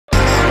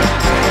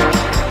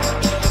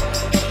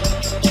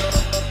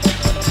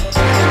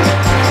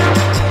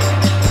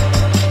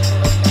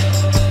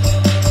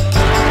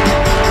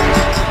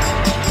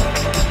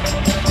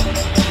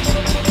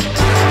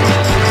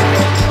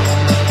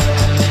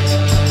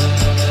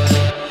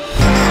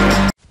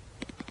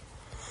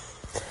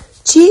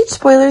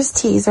spoilers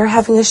tease are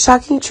having a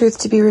shocking truth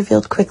to be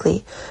revealed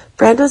quickly.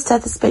 Brando's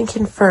death has been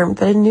confirmed,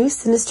 but a new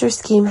sinister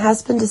scheme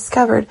has been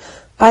discovered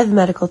by the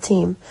medical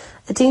team.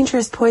 A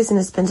dangerous poison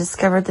has been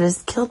discovered that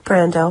has killed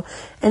Brando,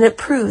 and it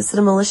proves that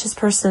a malicious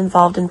person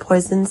involved in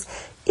poisons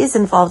is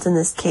involved in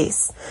this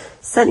case.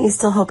 Sonny is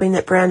still hoping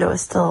that Brando is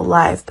still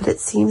alive, but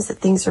it seems that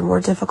things are more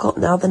difficult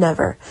now than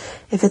ever.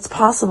 If it's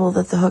possible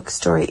that the hook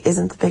story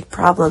isn't the big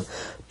problem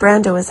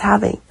Brando is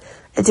having.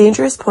 A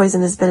dangerous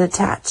poison has been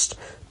attached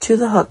to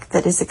the hook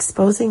that is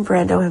exposing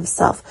Brando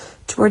himself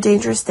to more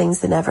dangerous things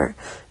than ever.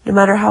 No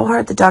matter how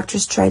hard the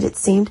doctors tried, it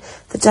seemed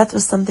that death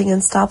was something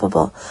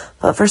unstoppable.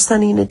 But for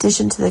Sonny, in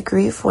addition to the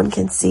grief, one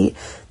can see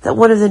that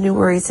one of the new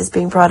worries is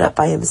being brought up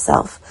by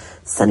himself.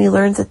 Sonny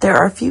learns that there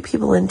are few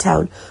people in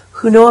town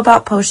who know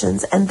about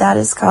potions, and that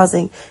is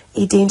causing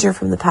a danger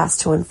from the past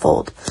to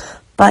unfold.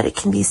 But it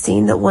can be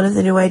seen that one of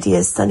the new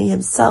ideas Sonny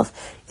himself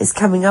is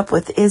coming up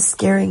with is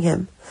scaring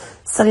him.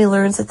 Sonny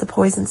learns that the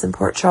poisons in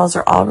Port Charles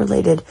are all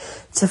related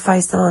to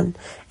Faison,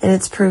 and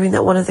it's proving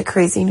that one of the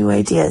crazy new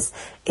ideas,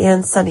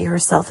 and Sonny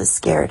herself, is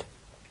scared.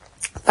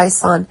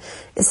 Faison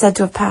is said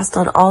to have passed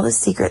on all the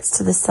secrets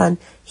to the son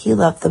he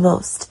loved the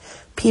most.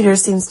 Peter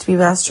seems to be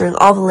mastering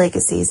all the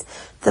legacies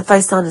that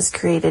Faison has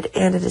created,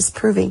 and it is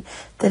proving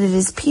that it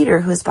is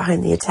Peter who is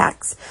behind the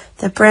attacks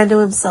that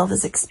Brando himself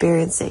is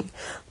experiencing.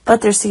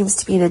 But there seems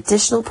to be an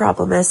additional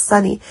problem, as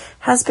Sonny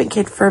has been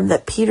confirmed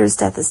that Peter's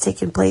death has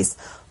taken place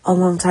a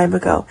long time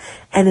ago,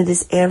 and it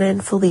is Anna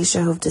and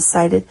Felicia who have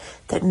decided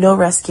that no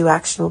rescue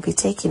action will be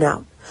taken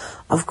out.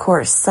 Of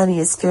course, Sonny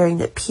is fearing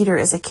that Peter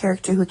is a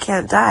character who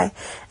can't die,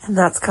 and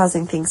that's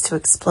causing things to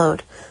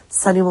explode.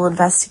 Sonny will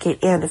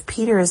investigate, and if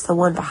Peter is the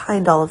one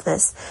behind all of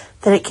this,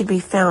 then it can be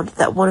found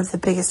that one of the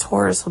biggest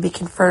horrors will be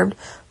confirmed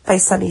by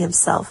Sonny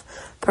himself.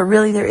 But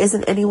really, there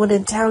isn't anyone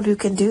in town who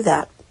can do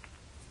that.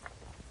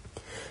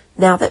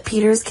 Now that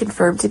Peter is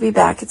confirmed to be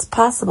back, it's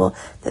possible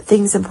that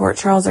things in Port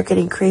Charles are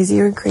getting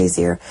crazier and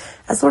crazier,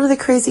 as one of the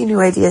crazy new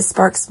ideas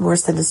sparks more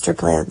sinister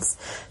plans.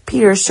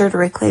 Peter is sure to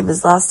reclaim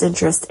his lost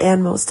interest,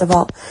 and most of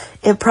all,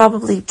 it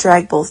probably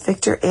dragged both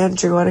Victor and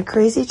Drew on a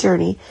crazy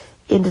journey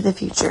into the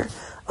future.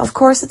 Of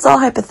course, it's all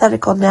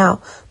hypothetical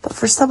now, but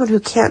for someone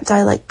who can't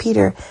die like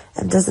Peter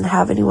and doesn't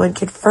have anyone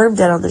confirmed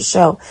dead on the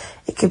show,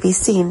 it could be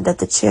seen that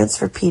the chance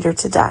for Peter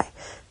to die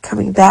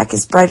coming back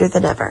is brighter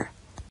than ever.